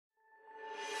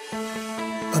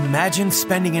Imagine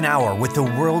spending an hour with the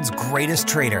world's greatest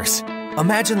traders.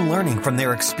 Imagine learning from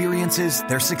their experiences,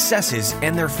 their successes,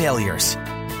 and their failures.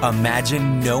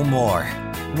 Imagine no more.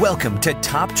 Welcome to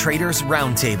Top Traders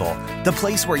Roundtable, the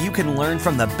place where you can learn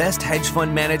from the best hedge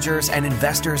fund managers and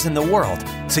investors in the world,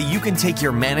 so you can take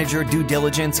your manager due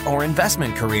diligence or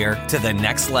investment career to the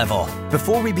next level.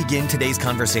 Before we begin today's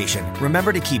conversation,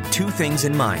 remember to keep two things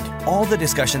in mind. All the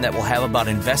discussion that we'll have about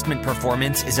investment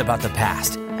performance is about the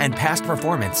past, and past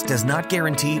performance does not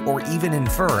guarantee or even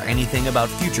infer anything about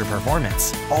future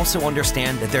performance. Also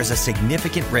understand that there's a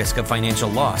significant risk of financial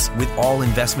loss with all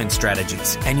investment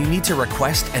strategies, and you need to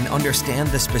request and understand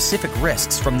the specific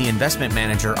risks from the investment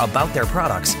manager about their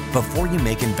products before you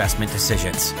make investment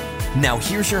decisions. Now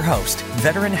here's your host,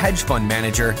 veteran hedge fund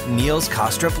manager Niels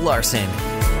Kostrup Larsen.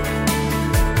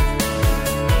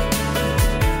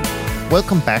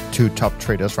 Welcome back to Top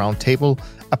Traders Roundtable,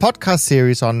 a podcast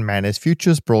series on managed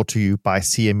futures brought to you by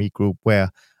CME Group, where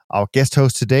our guest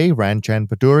host today, Ranjan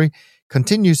Bhaduri,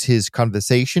 continues his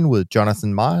conversation with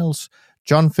Jonathan Miles,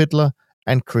 John Fidler,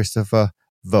 and Christopher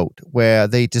Vogt, where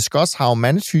they discuss how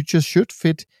managed futures should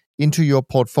fit into your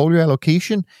portfolio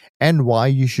allocation and why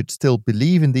you should still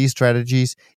believe in these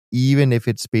strategies, even if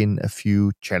it's been a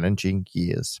few challenging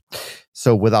years.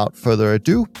 So without further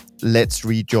ado, let's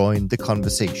rejoin the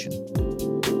conversation.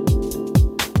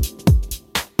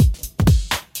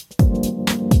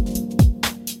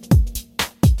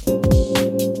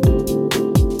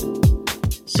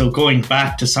 So going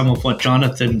back to some of what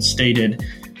Jonathan stated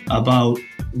about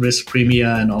risk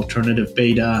premia and alternative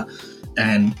beta,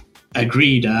 and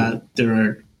agreed there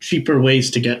are cheaper ways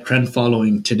to get trend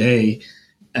following today,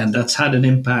 and that's had an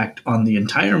impact on the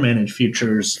entire managed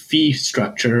futures fee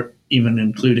structure, even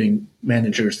including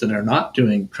managers that are not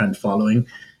doing trend following.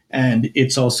 And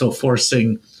it's also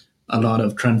forcing a lot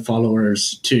of trend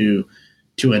followers to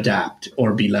adapt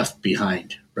or be left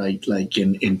behind, right? Like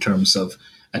in terms of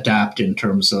adapt, in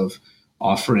terms of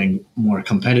offering more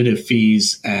competitive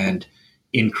fees and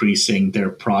increasing their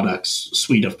products,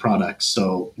 suite of products,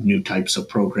 so new types of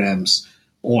programs,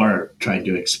 or trying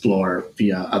to explore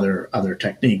via other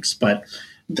techniques. But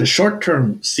the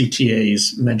short-term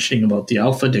CTAs, mentioning about the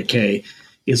alpha decay,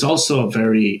 is also a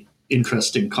very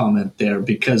interesting comment there,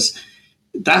 because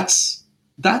that's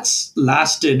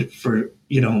lasted for,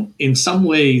 in some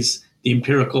ways, the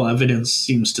empirical evidence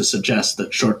seems to suggest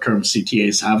that short-term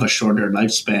CTAs have a shorter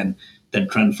lifespan than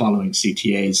trend-following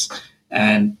CTAs.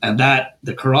 And that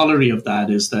the corollary of that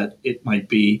is that it might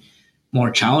be more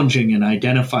challenging in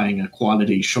identifying a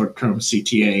quality short-term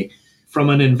CTA. From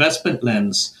an investment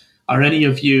lens, are any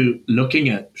of you looking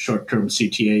at short-term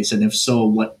CTAs? And if so,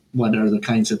 what are the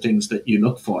kinds of things that you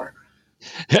look for?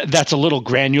 That's a little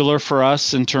granular for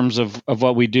us in terms of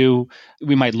what we do.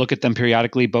 We might look at them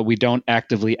periodically, but we don't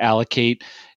actively allocate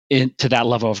to that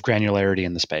level of granularity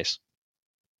in the space.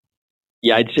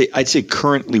 Yeah, I'd say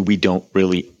currently we don't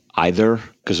really either,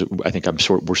 because I think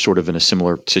we're sort of in a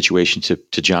similar situation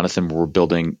to Jonathan, where we're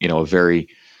building, a very,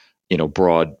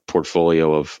 broad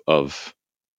portfolio of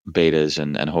betas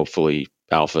and hopefully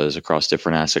alphas across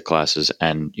different asset classes.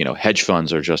 And, hedge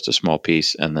funds are just a small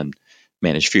piece, and then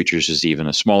managed futures is even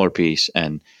a smaller piece.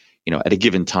 And, at a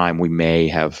given time, we may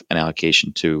have an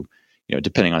allocation to,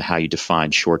 depending on how you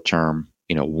define short-term,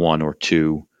 one or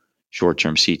two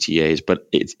short-term CTAs, but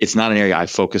it's not an area I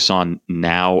focus on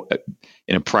now.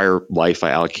 In a prior life,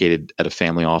 I allocated at a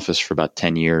family office for about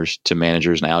 10 years to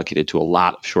managers, and I allocated to a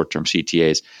lot of short-term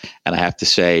CTAs. And I have to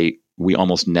say, we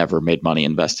almost never made money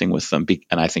investing with them.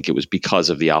 And I think it was because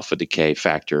of the alpha decay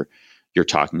factor you're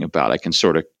talking about. I can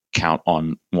sort of count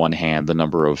on one hand the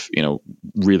number of,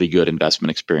 really good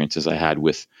investment experiences I had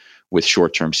with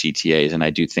short-term CTAs. And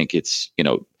I do think it's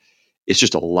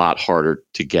just a lot harder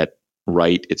to get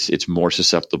right. It's more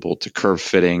susceptible to curve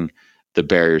fitting. The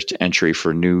barriers to entry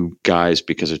for new guys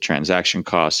because of transaction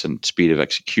costs and speed of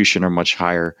execution are much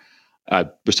higher. I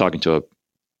was talking to an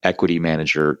equity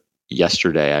manager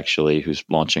yesterday, actually, who's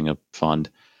launching a fund,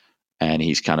 and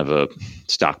he's kind of a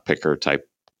stock picker type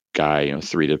guy,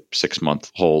 3 to 6 month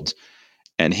holds.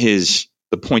 And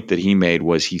the point that he made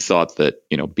was he thought that,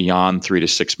 beyond 3 to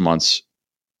 6 months,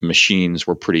 machines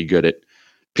were pretty good at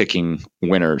picking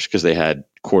winners because they had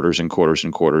quarters and quarters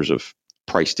and quarters of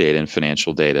price data and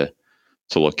financial data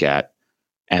to look at,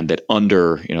 and that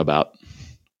under about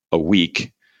a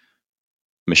week,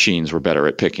 machines were better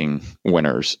at picking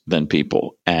winners than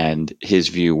people. And his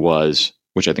view was,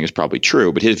 which I think is probably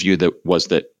true, but his view was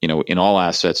that in all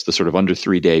assets, the sort of under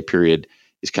 3 day period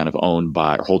is kind of owned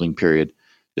by, or holding period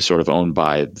is sort of owned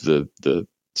by the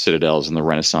Citadels and the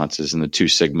Renaissances and the Two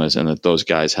Sigmas, and that those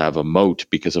guys have a moat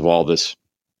because of all this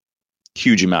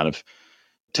huge amount of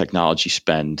technology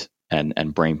spend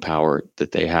and brain power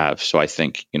that they have. So I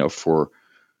think, for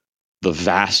the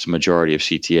vast majority of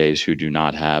CTAs who do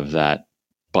not have that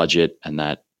budget and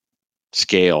that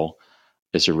scale,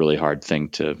 it's a really hard thing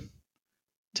to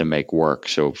make work.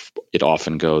 So it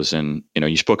often goes in,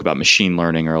 you spoke about machine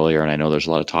learning earlier, and I know there's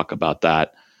a lot of talk about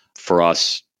that. For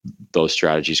us, those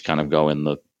strategies kind of go in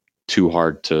the too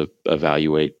hard to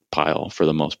evaluate pile for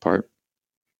the most part.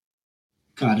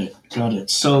 Got it.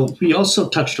 So we also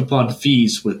touched upon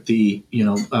fees with the,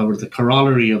 or the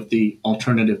corollary of the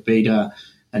alternative beta,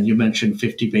 and you mentioned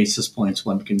 50 basis points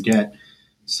one can get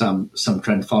some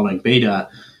trend following beta.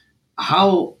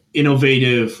 How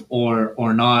innovative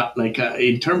or not, like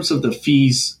in terms of the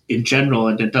fees in general,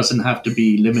 and it doesn't have to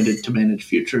be limited to managed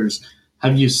futures,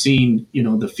 have you seen,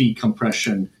 the fee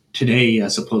compression today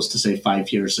as opposed to say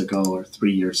 5 years ago or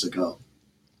 3 years ago?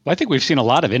 Well, I think we've seen a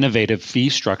lot of innovative fee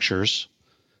structures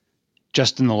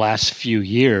just in the last few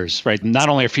years, right? Not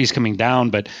only are fees coming down,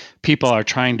 but people are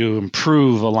trying to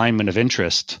improve alignment of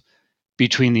interest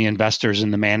between the investors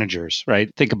and the managers,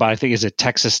 right? Think about, I think, is it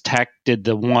Texas Tech did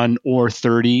the 1 or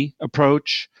 30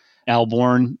 approach.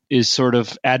 Alborn is sort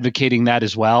of advocating that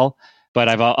as well. But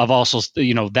I've also,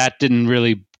 that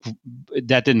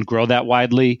didn't grow that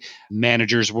widely.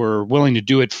 Managers were willing to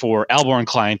do it for Alborn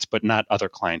clients, but not other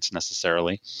clients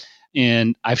necessarily.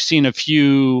 And I've seen a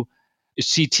few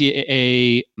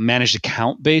CTA managed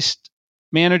account based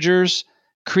managers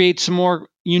create some more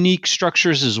unique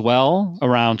structures as well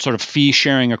around sort of fee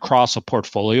sharing across a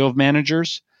portfolio of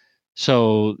managers.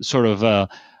 So sort of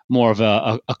more of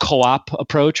a co-op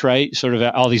approach, right? Sort of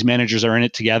all these managers are in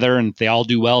it together, and if they all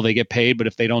do well, they get paid. But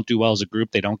if they don't do well as a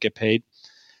group, they don't get paid.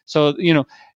 So,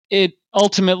 it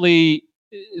ultimately,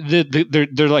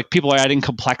 they're like people are adding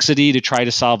complexity to try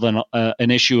to solve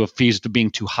an issue of fees to being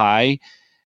too high.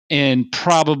 And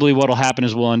probably what will happen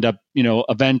is we'll end up,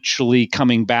 eventually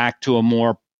coming back to a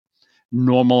more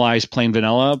normalized plain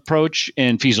vanilla approach,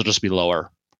 and fees will just be lower,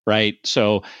 right?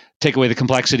 So take away the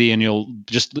complexity and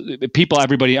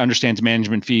everybody understands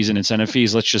management fees and incentive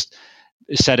fees. Let's just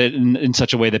set it in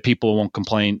such a way that people won't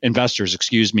complain. Investors,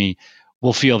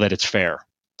 will feel that it's fair,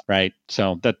 right?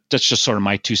 So that's just sort of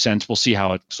my 2 cents. We'll see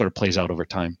how it sort of plays out over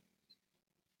time.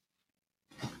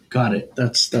 Got it.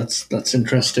 That's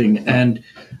interesting. And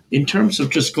in terms of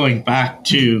just going back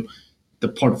to the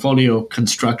portfolio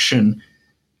construction,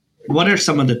 what are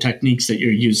some of the techniques that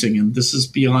you're using? And this is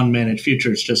beyond managed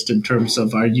futures, just in terms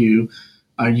of are you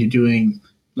doing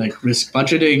like risk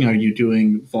budgeting? Are you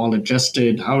doing vol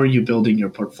adjusted? How are you building your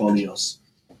portfolios?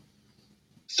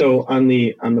 So on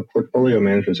the portfolio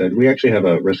management side, we actually have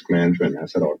a risk management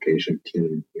asset allocation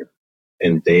team here,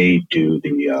 and they do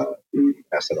the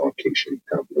asset allocation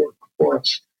kind of work for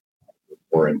us.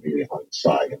 We're on the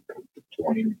side of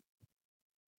deploying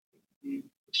the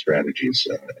strategies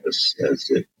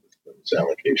as those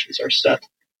allocations are set.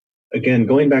 Again,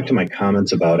 going back to my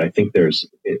comments about, I think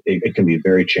it can be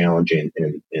very challenging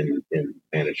in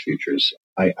managed futures.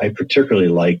 I particularly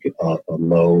like a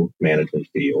low management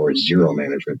fee or zero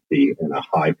management fee and a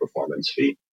high performance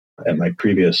fee. At my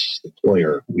previous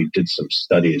employer, we did some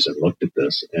studies and looked at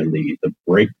this, and the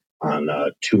break on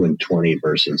 2 and 20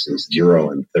 versus 0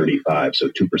 and 35. So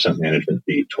 2% management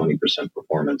fee, 20%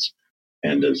 performance,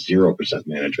 and a 0%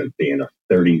 management fee and a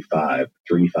 35%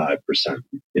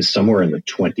 is somewhere in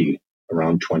the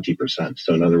around 20%.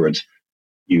 So in other words,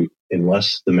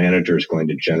 unless the manager is going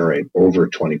to generate over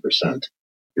 20%,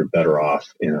 you're better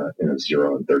off in a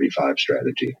 0 and 35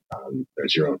 strategy, or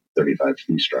 0 and 35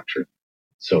 fee structure.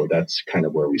 So that's kind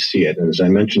of where we see it. And as I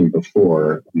mentioned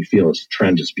before, we feel this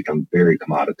trend has become very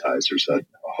commoditized. There's a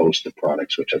host of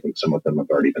products, which I think some of them have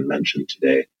already been mentioned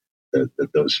today,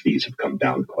 that those fees have come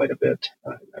down quite a bit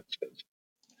in that space.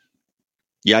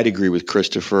 Yeah, I'd agree with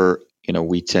Christopher.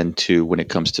 We tend to, when it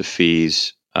comes to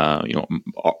fees, our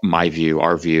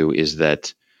view is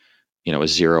that, a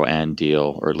zero and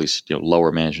deal, or at least,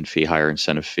 lower management fee, higher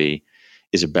incentive fee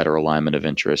is a better alignment of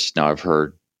interest. Now I've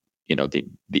heard,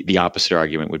 the opposite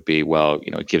argument would be, well,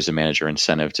 it gives a manager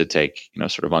incentive to take,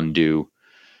 sort of undue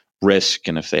risk.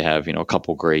 And if they have, a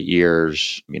couple great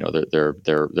years,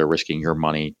 they're risking your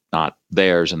money, not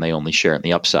theirs, and they only share in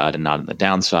the upside and not in the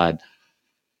downside.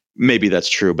 Maybe that's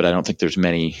true, but I don't think there's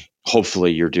many.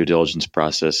 Hopefully your due diligence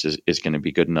process is going to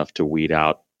be good enough to weed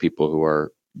out people who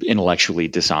are intellectually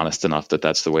dishonest enough that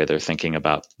that's the way they're thinking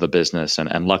about the business.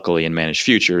 And luckily in managed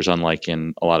futures, unlike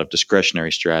in a lot of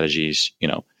discretionary strategies,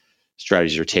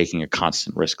 strategies are taking a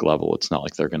constant risk level. It's not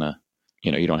like they're going to,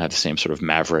 you don't have the same sort of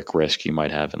maverick risk you might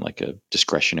have in like a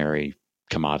discretionary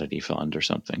commodity fund or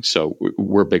something. So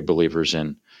we're big believers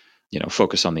in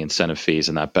focus on the incentive fees,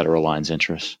 and that better aligns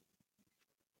interests.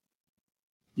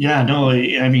 Yeah, no,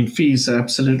 I mean, fees,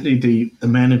 absolutely. The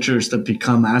managers that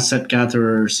become asset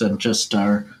gatherers and just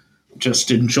are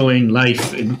just enjoying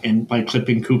life in by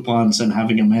clipping coupons and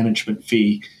having a management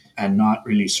fee and not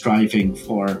really striving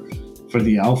for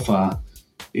the alpha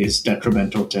is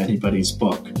detrimental to anybody's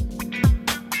book.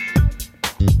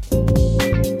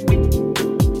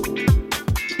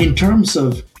 In terms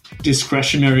of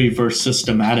discretionary versus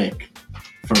systematic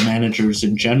for managers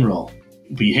in general,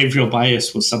 behavioral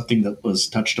bias was something that was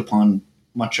touched upon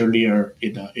much earlier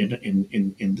in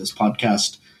this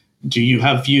podcast. Do you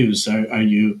have views?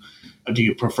 Do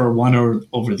you prefer one or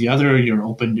over the other? You're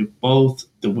open to both,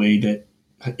 the way that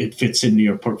it fits into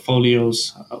your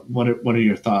portfolios. What are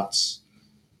your thoughts?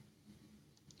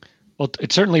 Well,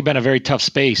 it's certainly been a very tough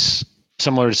space,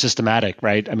 similar to systematic,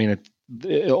 right? I mean,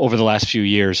 over the last few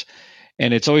years,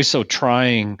 and it's always so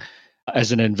trying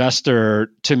as an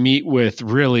investor to meet with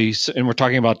really, and we're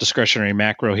talking about discretionary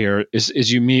macro here,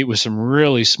 is you meet with some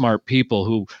really smart people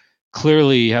who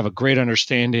clearly have a great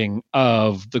understanding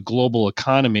of the global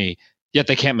economy, yet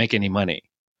they can't make any money,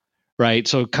 right?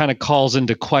 So it kind of calls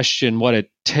into question what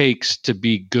it takes to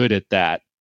be good at that,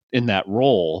 in that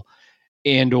role.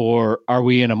 And or are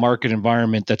we in a market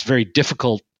environment that's very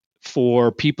difficult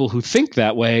for people who think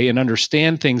that way and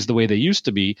understand things the way they used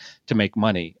to be to make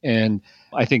money? And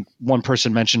I think one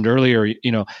person mentioned earlier,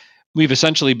 we've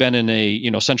essentially been in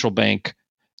a, central bank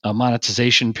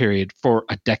monetization period for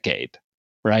a decade,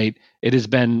 right? It has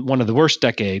been one of the worst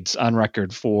decades on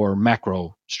record for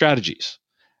macro strategies,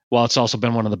 while it's also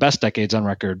been one of the best decades on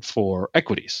record for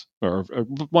equities, or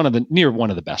one of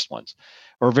the best ones,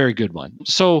 or a very good one.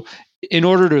 So in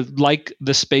order to like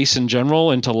the space in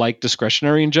general and to like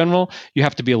discretionary in general, you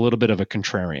have to be a little bit of a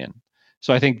contrarian.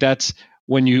 So I think that's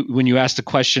when you asked the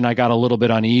question, I got a little bit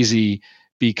uneasy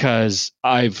because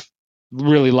I've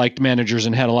really liked managers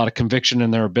and had a lot of conviction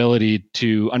in their ability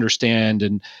to understand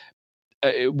and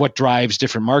what drives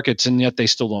different markets, and yet they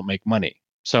still don't make money.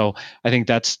 So I think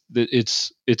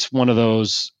it's one of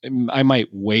those. I might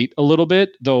wait a little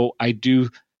bit, though I do,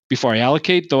 before I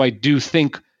allocate, though I do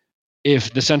think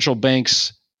if the central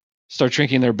banks start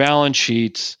shrinking their balance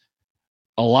sheets,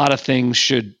 a lot of things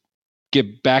should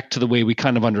get back to the way we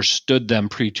kind of understood them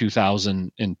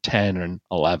pre-2010 and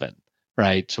 11,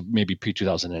 right? So maybe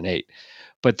pre-2008.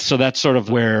 But so that's sort of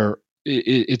where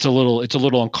it's a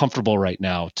little uncomfortable right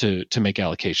now to make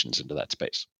allocations into that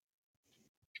space.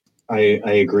 I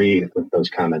agree with those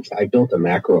comments. I built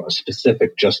a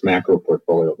specific just macro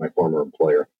portfolio at my former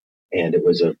employer, and it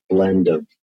was a blend of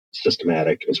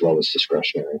systematic as well as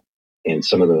discretionary. And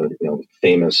some of the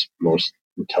famous, most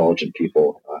intelligent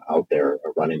people out there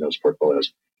are running those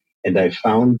portfolios. And I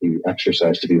found the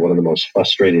exercise to be one of the most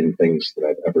frustrating things that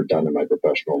I've ever done in my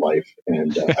professional life.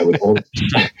 And I would only,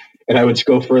 and I would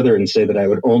go further and say that I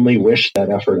would only wish that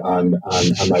effort on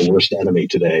my worst enemy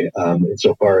today.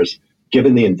 Insofar as,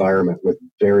 given the environment with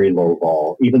very low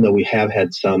vol, even though we have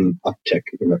had some uptick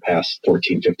in the past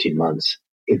 14, 15 months,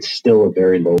 it's still a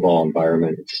very low vol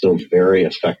environment. It's still very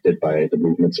affected by the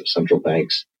movements of central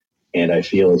banks. And I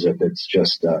feel as if it's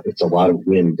just, it's a lot of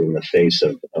wind in the face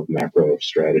of macro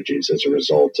strategies as a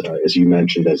result. As you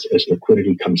mentioned, as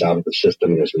liquidity comes out of the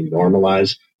system and as we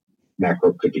normalize,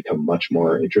 macro could become much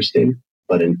more interesting.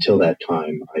 But until that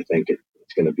time, I think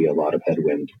it's going to be a lot of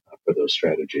headwind for those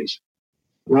strategies.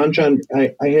 Ranjan,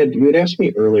 you had asked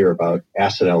me earlier about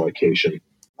asset allocation.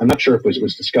 I'm not sure if it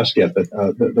was discussed yet, but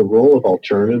the role of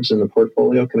alternatives in the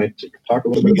portfolio. Can I talk a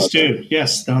little bit about that? Please do.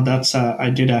 Yes. No, that's. I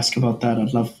did ask about that.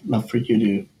 I'd love for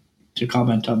you to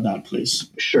comment on that, please.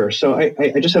 Sure. So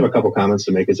I just have a couple comments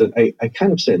to make. Is that I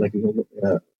kind of say, like,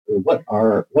 what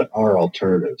are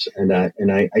alternatives, and I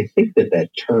think that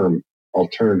term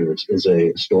alternatives is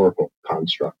a historical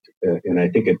construct, and I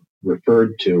think it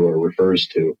refers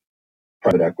to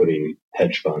private equity,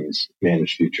 hedge funds,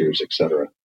 managed futures, etc.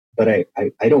 But I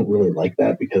don't really like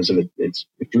that because of it. It's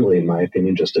really, in my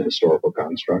opinion, just a historical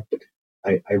construct.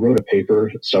 I wrote a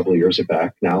paper several years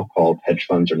back now called "Hedge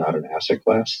Funds Are Not an Asset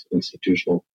Class: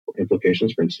 Institutional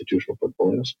Implications for Institutional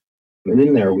Portfolios." And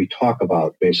in there, we talk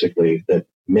about basically that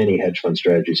many hedge fund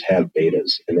strategies have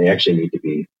betas, and they actually need to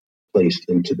be placed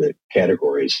into the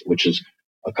categories, which is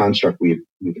a construct we've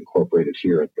incorporated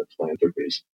here at the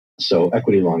Philanthropies. So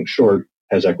equity long short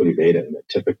has equity beta in it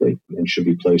typically and should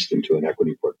be placed into an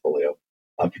equity portfolio.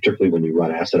 Particularly when you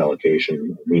run asset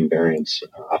allocation, mean variance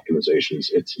optimizations,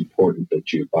 it's important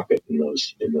that you bucket in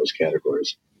those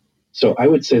categories. So I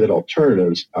would say that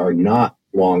alternatives are not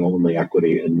long only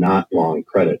equity and not long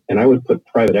credit. And I would put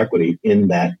private equity in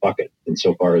that bucket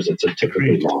insofar as it's a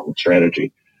typically long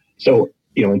strategy. So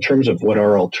in terms of what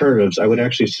are alternatives, I would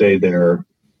actually say they're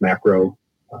macro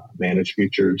managed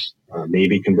futures,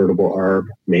 maybe convertible ARB,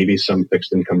 maybe some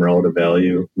fixed income relative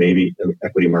value, maybe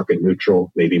equity market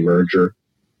neutral, maybe merger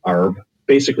ARB,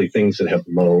 basically things that have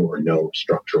low or no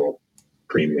structural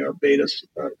premium or betas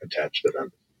attached to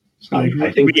them. So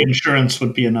I think reinsurance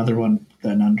would be another one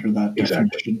then under that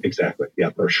definition. Exactly. Yeah.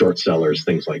 Or short sellers,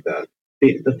 things like that.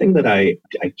 The thing that I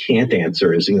can't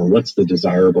answer is, what's the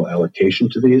desirable allocation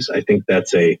to these? I think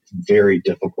that's a very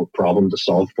difficult problem to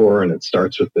solve for. And it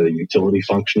starts with the utility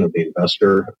function of the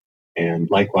investor. And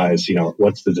likewise,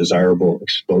 what's the desirable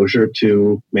exposure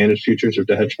to managed futures or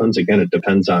to hedge funds? Again, it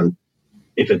depends on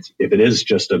if it is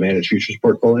just a managed futures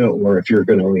portfolio, or if you're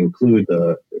going to include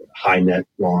the high net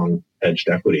long hedged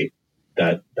equity,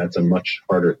 that's a much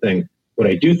harder thing. What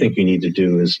I do think you need to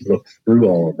do is look through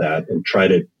all of that and try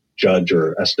to judge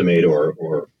or estimate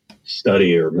or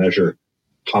study or measure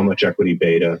how much equity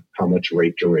beta, how much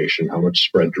rate duration, how much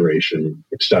spread duration,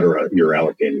 et cetera, you're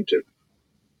allocating to.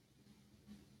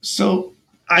 So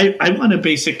I want to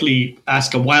basically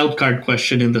ask a wildcard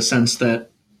question in the sense that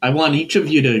I want each of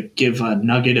you to give a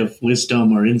nugget of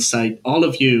wisdom or insight. All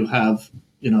of you have,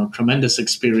 tremendous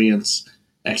experience,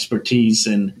 expertise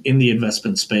in the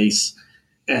investment space.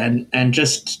 And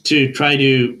just to try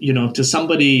to, to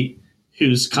somebody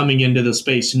who's coming into the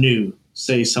space new,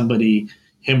 say somebody,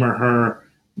 him or her,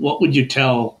 what would you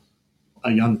tell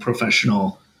a young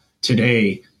professional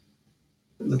today?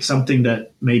 That's something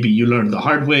that maybe you learned the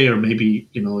hard way, or maybe,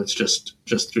 it's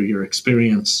just through your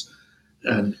experience.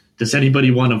 And does anybody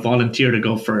want to volunteer to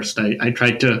go first? I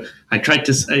tried to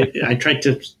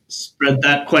spread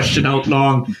that question out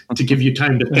long to give you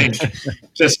time to think.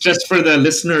 just for the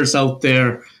listeners out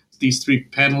there, these three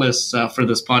panelists for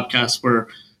this podcast were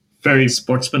very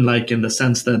sportsmanlike in the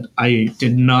sense that I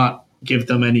did not give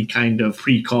them any kind of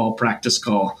pre-call, practice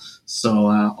call. So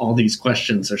all these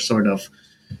questions are sort of,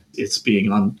 it's being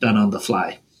done on the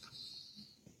fly.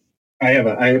 I have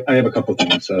a couple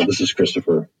things. This is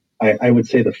Christopher. I would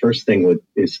say the first thing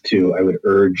I would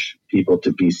urge people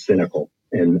to be cynical.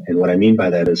 And what I mean by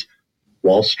that is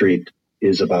Wall Street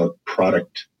is about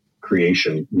product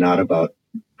creation, not about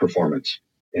performance.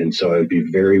 And so I would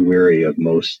be very wary of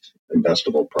most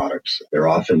investable products. They're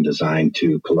often designed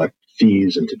to collect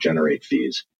fees and to generate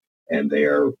fees. And they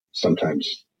are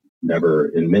sometimes never,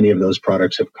 and many of those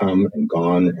products have come and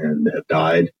gone and have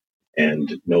died,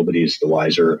 and nobody's the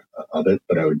wiser of it,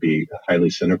 but I would be highly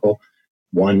cynical.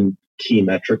 One key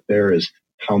metric there is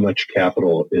how much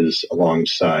capital is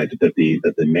alongside that the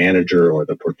manager or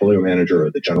the portfolio manager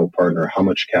or the general partner, how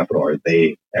much capital are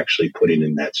they actually putting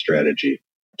in that strategy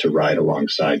to ride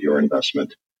alongside your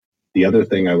investment? The other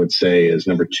thing I would say is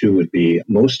number two would be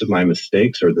most of my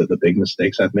mistakes, or the big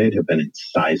mistakes I've made, have been in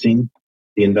sizing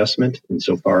the investment.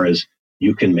 Insofar as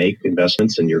you can make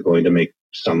investments and you're going to make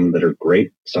some that are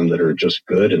great, some that are just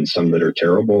good, and some that are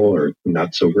terrible or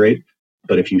not so great.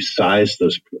 But if you size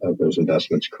those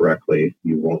investments correctly,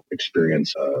 you won't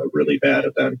experience a really bad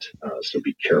event. So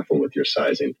be careful with your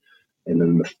sizing. And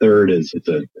then the third is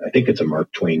I think it's a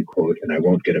Mark Twain quote, and I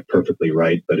won't get it perfectly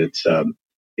right, but it's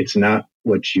not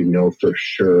what you know for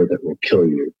sure that will kill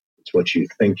you. It's what you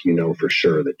think you know for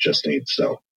sure that just ain't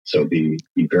so. So be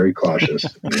very cautious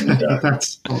and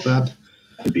that's all bad.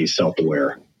 Be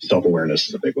self-aware. Self-awareness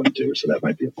is a big one too. So that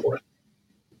might be a fourth.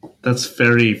 That's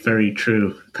very, very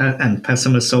true. And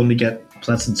pessimists only get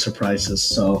pleasant surprises.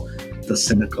 So the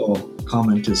cynical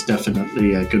comment is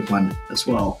definitely a good one as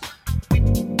well.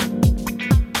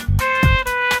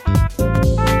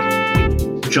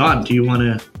 John, do you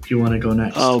want to go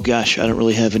next? Oh gosh, I don't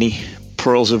really have any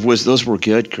pearls of wisdom. Those were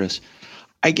good, Chris.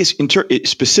 I guess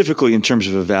specifically in terms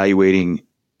of evaluating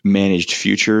managed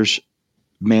futures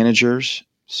managers,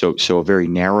 so a very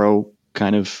narrow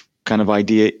kind of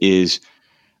idea is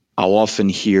I'll often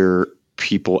hear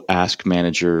people ask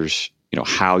managers,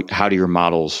 how do your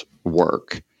models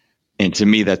work? And to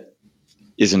me, that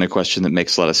isn't a question that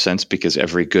makes a lot of sense, because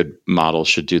every good model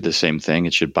should do the same thing.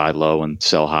 It should buy low and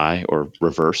sell high, or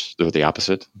reverse, or the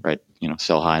opposite, right?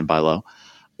 Sell high and buy low.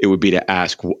 It would be to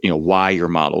ask, why your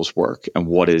models work and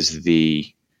what is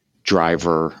the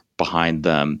driver behind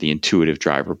them, the intuitive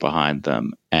driver behind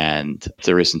them. And if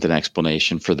there isn't an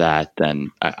explanation for that,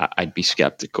 then I'd be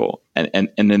skeptical.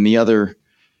 And then the other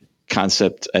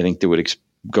concept, I think, that would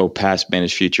go past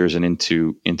managed futures and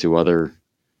into other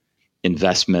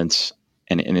investments,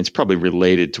 and it's probably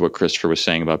related to what Christopher was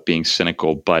saying about being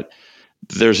cynical, but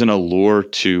there's an allure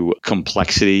to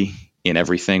complexity in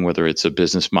everything, whether it's a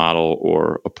business model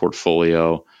or a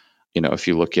portfolio. If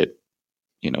you look at,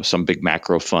 some big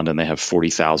macro fund and they have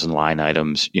 40,000 line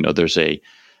items,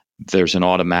 there's an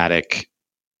automatic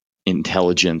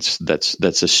intelligence that's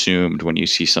assumed when you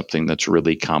see something that's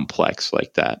really complex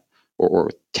like that,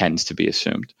 or tends to be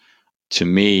assumed. To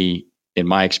me, in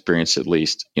my experience at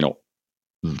least,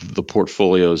 the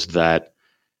portfolios that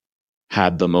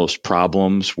had the most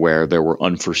problems, where there were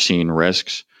unforeseen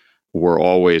risks, were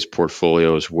always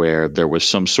portfolios where there was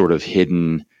some sort of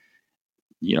hidden,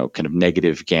 kind of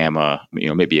negative gamma,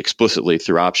 maybe explicitly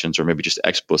through options, or maybe just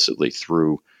explicitly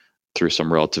through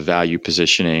some relative value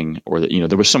positioning, or that,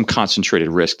 there was some concentrated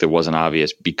risk that wasn't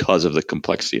obvious because of the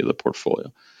complexity of the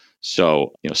portfolio.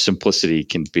 So, simplicity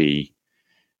can be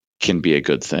a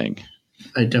good thing.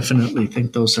 I definitely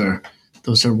think those are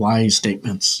wise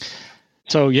statements.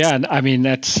 So yeah, I mean,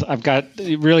 I've got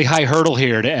a really high hurdle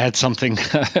here to add something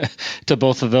to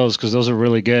both of those, because those are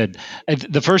really good.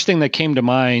 The first thing that came to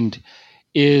mind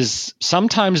is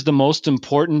sometimes the most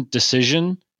important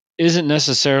decision isn't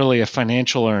necessarily a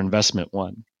financial or investment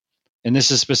one. And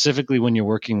this is specifically when you're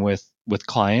working with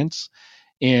clients.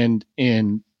 And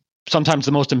sometimes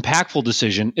the most impactful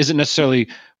decision isn't necessarily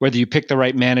whether you pick the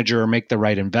right manager or make the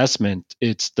right investment.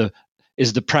 Is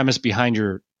the premise behind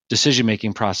your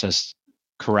decision-making process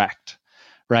correct?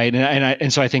 Right.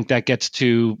 And so I think that gets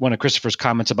to one of Christopher's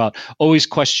comments about always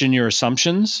question your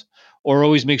assumptions, or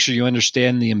always make sure you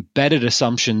understand the embedded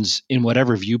assumptions in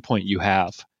whatever viewpoint you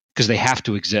have, because they have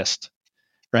to exist.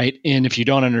 Right. And if you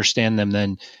don't understand them,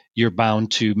 then you're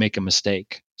bound to make a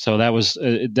mistake. So that was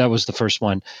the first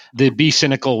one. The be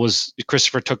cynical was,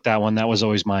 Christopher took that one. That was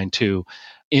always mine too.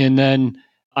 And then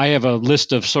I have a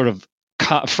list of sort of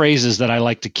phrases that I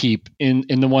like to keep in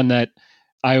the one that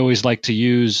I always like to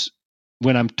use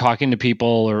when I'm talking to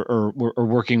people or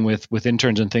working with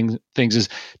interns and things is,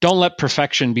 don't let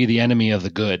perfection be the enemy of the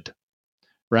good,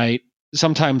 right?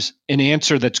 Sometimes an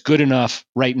answer that's good enough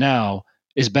right now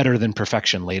is better than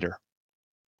perfection later.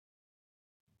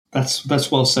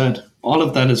 That's well said. All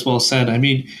of that is well said. I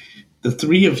mean, the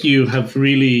three of you have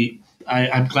really,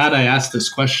 I'm glad I asked this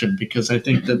question, because I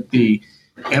think that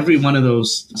every one of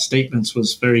those statements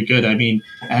was very good. I mean,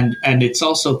 and it's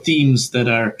also themes that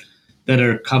are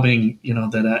coming,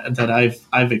 that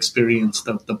I've experienced.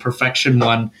 The perfection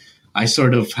one, I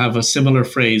sort of have a similar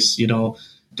phrase,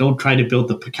 don't try to build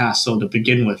the Picasso to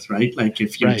begin with, right? Like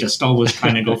if you're just always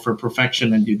trying to go for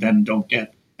perfection and you then don't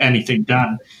get anything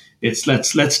done, it's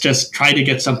let's just try to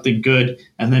get something good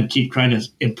and then keep trying to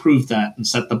improve that and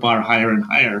set the bar higher and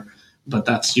higher. But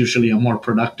that's usually a more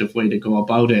productive way to go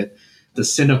about it. The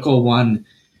cynical one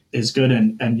is good.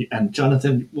 And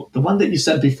Jonathan, the one that you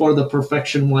said before, the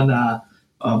perfection one,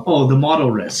 the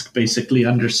model risk, basically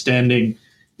understanding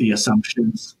the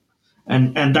assumptions.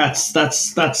 And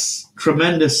that's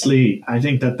tremendously, I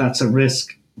think that's a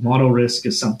risk. Model risk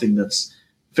is something that's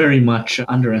very much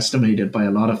underestimated by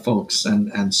a lot of folks.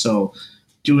 And so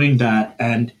doing that,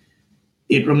 and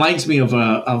it reminds me of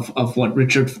what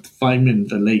Richard Feynman,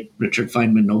 the late Richard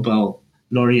Feynman, Nobel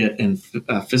laureate and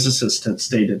physicist, had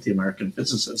stated, the American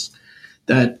physicist,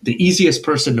 that the easiest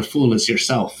person to fool is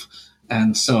yourself.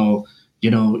 And so,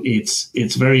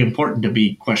 it's very important to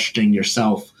be questioning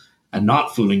yourself and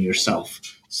not fooling yourself.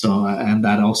 So, and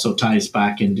that also ties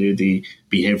back into the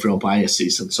behavioral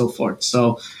biases and so forth.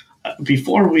 So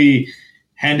before we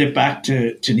hand it back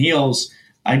to Niels,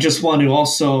 I just want to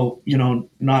also,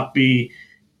 not be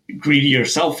greedy or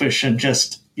selfish, and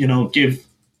just, give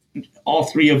all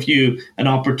three of you an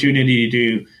opportunity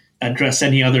to address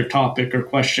any other topic or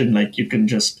question. Like, you can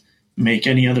just make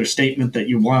any other statement that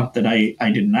you want that I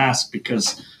didn't ask,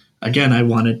 because again, I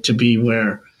want it to be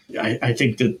where I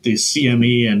think that the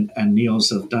CME and Niels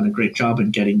have done a great job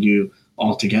in getting you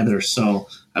all together. So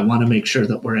I want to make sure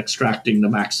that we're extracting the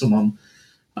maximum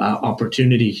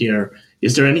opportunity here.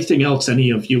 Is there anything else any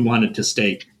of you wanted to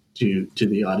state to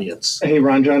the audience? Hey,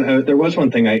 Ron John, there was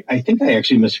one thing. I think I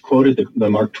actually misquoted the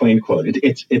Mark Twain quote.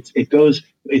 It goes,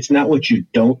 it's not what you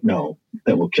don't know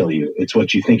that will kill you. It's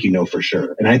what you think you know for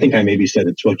sure. And I think I maybe said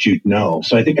it's what you know.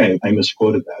 So I think I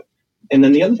misquoted that. And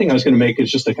then the other thing I was going to make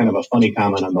is just a kind of a funny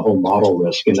comment on the whole model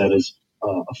risk. And that is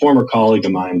a former colleague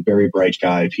of mine, very bright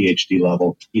guy, PhD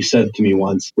level. He said to me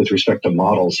once with respect to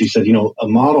models, he said, a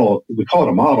model, we call it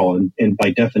a model. And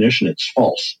by definition, it's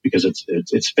false because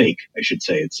it's fake, I should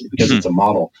say. It's because it's a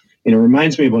model. And it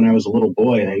reminds me of when I was a little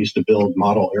boy and I used to build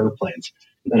model airplanes.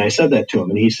 And I said that to him.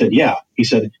 And he said, yeah. He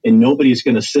said, and nobody's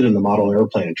going to sit in the model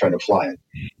airplane and try to fly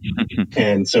it.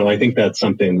 And so I think that's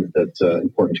something that's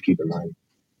important to keep in mind.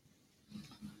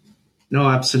 No,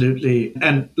 absolutely.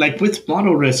 And like with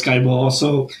model risk, I will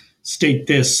also state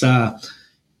this,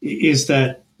 is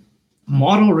that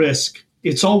model risk,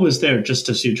 it's always there, just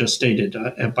as you just stated.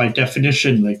 By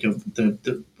definition, like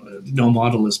no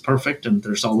model is perfect, and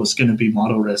there's always going to be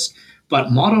model risk.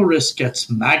 but model risk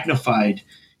gets magnified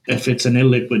if it's an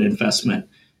illiquid investment.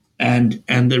 And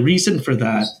the reason for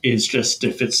that is just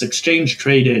if it's exchange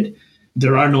traded,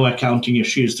 there are no accounting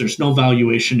issues, there's no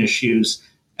valuation issues,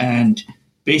 and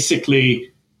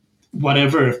basically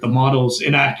whatever, if the model's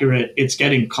inaccurate, it's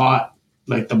getting caught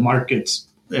like the markets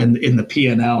and in the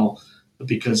P&L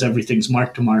because everything's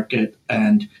mark to market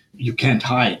and you can't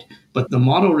hide. But the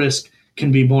model risk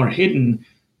can be more hidden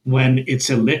when it's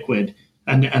illiquid.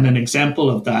 And an example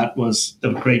of that was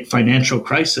the great financial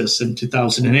crisis in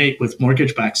 2008 with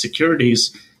mortgage-backed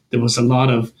securities. There was a lot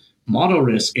of model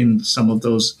risk in some of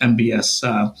those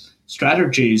MBS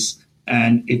strategies,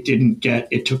 and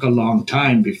it took a long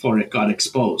time before it got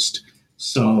exposed.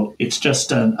 So it's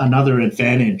just another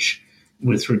advantage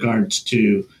with regards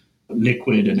to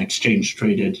liquid and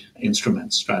exchange-traded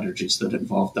instrument strategies that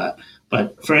involve that.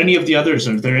 But for any of the others,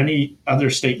 are there any other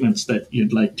statements that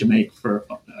you'd like to make for,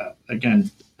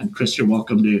 again, and Chris, you're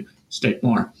welcome to state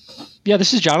more. Yeah,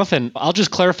 this is Jonathan. I'll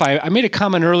just clarify. I made a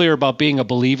comment earlier about being a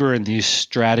believer in these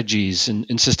strategies and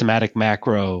in systematic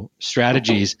macro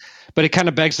strategies, but it kind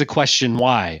of begs the question,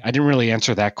 why? I didn't really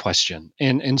answer that question.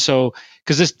 And so,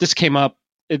 because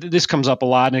this comes up a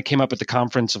lot, and it came up at the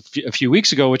conference a few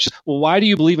weeks ago, which is, well, why do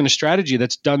you believe in a strategy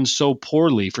that's done so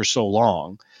poorly for so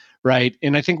long? Right.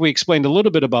 And I think we explained a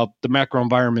little bit about the macro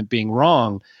environment being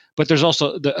wrong, but there's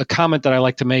also a comment that I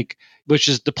like to make, which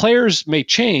is the players may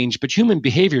change, but human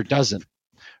behavior doesn't.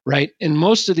 Right. And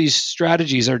most of these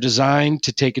strategies are designed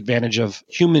to take advantage of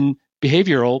human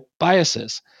behavioral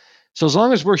biases. So as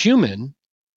long as we're human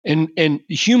and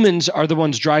humans are the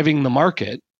ones driving the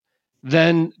market,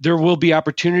 then there will be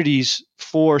opportunities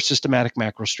for systematic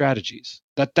macro strategies.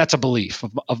 That's a belief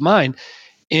of mine.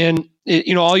 And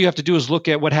all you have to do is look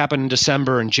at what happened in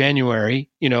December and January,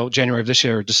 January of this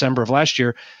year, or December of last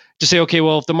year, to say, okay,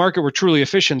 well, if the market were truly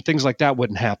efficient, things like that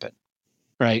wouldn't happen,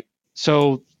 right?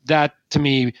 So that, to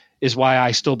me, is why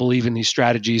I still believe in these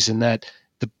strategies, and that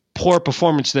the poor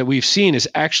performance that we've seen is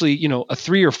actually, a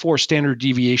 3 or 4 standard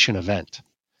deviation event,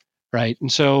 right?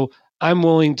 And so I'm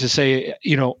willing to say,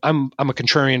 I'm a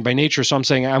contrarian by nature, so I'm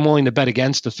saying I'm willing to bet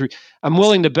against the 3. I'm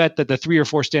willing to bet that the 3 or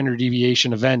 4 standard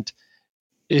deviation event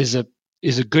is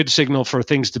a good signal for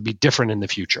things to be different in the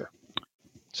future.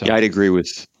 So yeah, I'd agree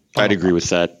with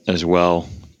that as well,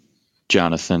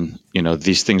 Jonathan.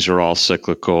 These things are all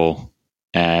cyclical,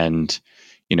 and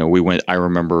I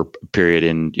remember a period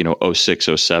in 06,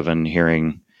 07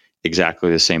 hearing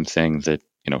exactly the same thing, that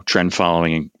trend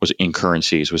following was in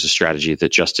currencies was a strategy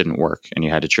that just didn't work, and you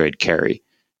had to trade carry.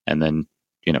 And then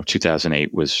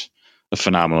 2008 was a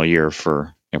phenomenal year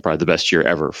for probably the best year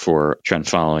ever for trend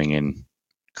following in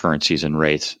currencies and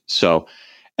rates. So,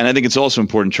 and I think it's also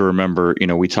important to remember,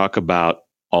 we talk about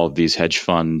all of these hedge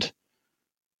fund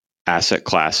asset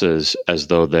classes as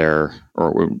though they're,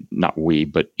 or not we,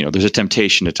 but, there's a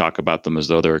temptation to talk about them as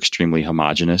though they're extremely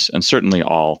homogenous. And certainly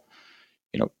all,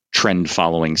 trend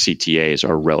following CTAs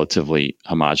are relatively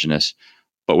homogenous.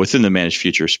 But within the managed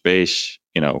future space,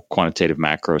 quantitative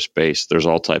macro space, there's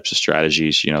all types of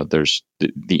strategies. There's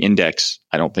the index,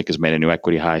 I don't think has made a new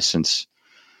equity high since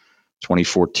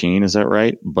 2014, is that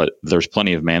right? But there's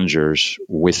plenty of managers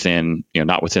within,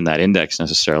 not within that index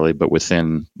necessarily, but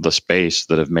within the space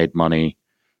that have made money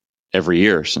every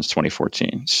year since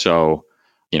 2014. So,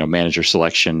 manager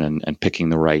selection and picking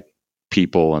the right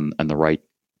people and the right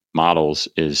models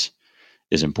is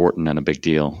important and a big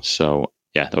deal. So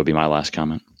yeah, that would be my last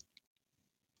comment.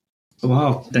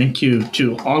 Wow. Thank you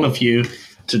to all of you,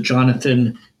 to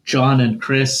Jonathan, John, and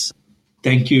Chris.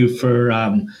 Thank you for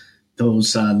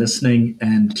those listening,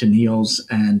 and to Niels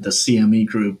and the CME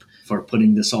group for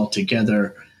putting this all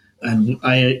together. And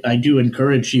I do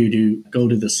encourage you to go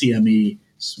to the CME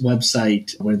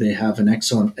website, where they have an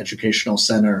excellent educational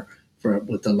center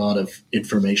with a lot of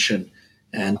information,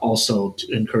 and also to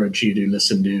encourage you to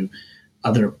listen to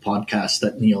other podcasts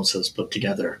that Niels has put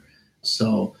together.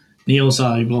 So Niels,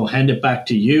 I will hand it back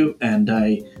to you, and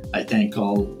I thank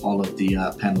all of the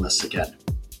panelists again.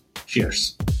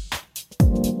 Cheers.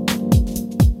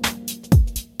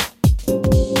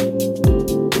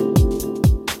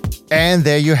 And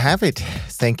there you have it.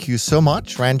 Thank you so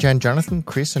much, Ranjan, Jonathan,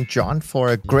 Chris, and John, for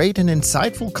a great and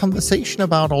insightful conversation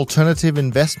about alternative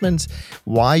investments,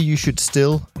 why you should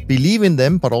still believe in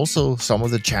them, but also some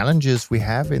of the challenges we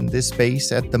have in this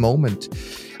space at the moment.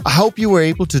 I hope you were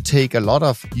able to take a lot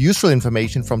of useful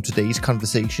information from today's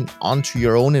conversation onto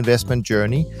your own investment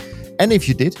journey. And if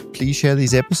you did, please share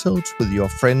these episodes with your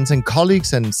friends and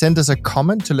colleagues, and send us a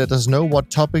comment to let us know what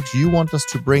topics you want us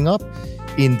to bring up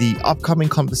in the upcoming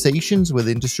conversations with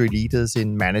industry leaders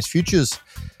in managed futures.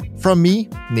 From me,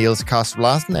 Niels Karst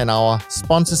Larsen, and our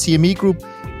sponsor CME Group,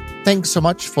 thanks so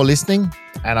much for listening,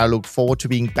 and I look forward to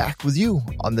being back with you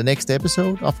on the next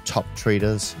episode of Top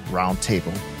Traders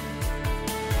Roundtable.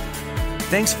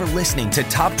 Thanks for listening to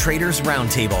Top Traders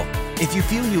Roundtable. If you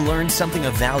feel you learned something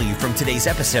of value from today's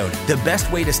episode, the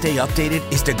best way to stay updated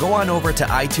is to go on over to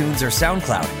iTunes or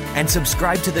SoundCloud and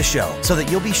subscribe to the show so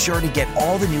that you'll be sure to get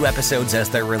all the new episodes as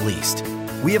they're released.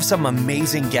 We have some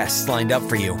amazing guests lined up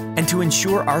for you, and to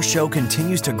ensure our show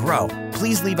continues to grow,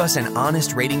 please leave us an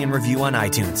honest rating and review on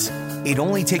iTunes. It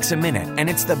only takes a minute, and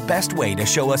it's the best way to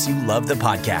show us you love the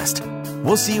podcast.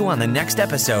 We'll see you on the next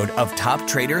episode of Top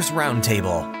Traders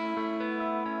Roundtable.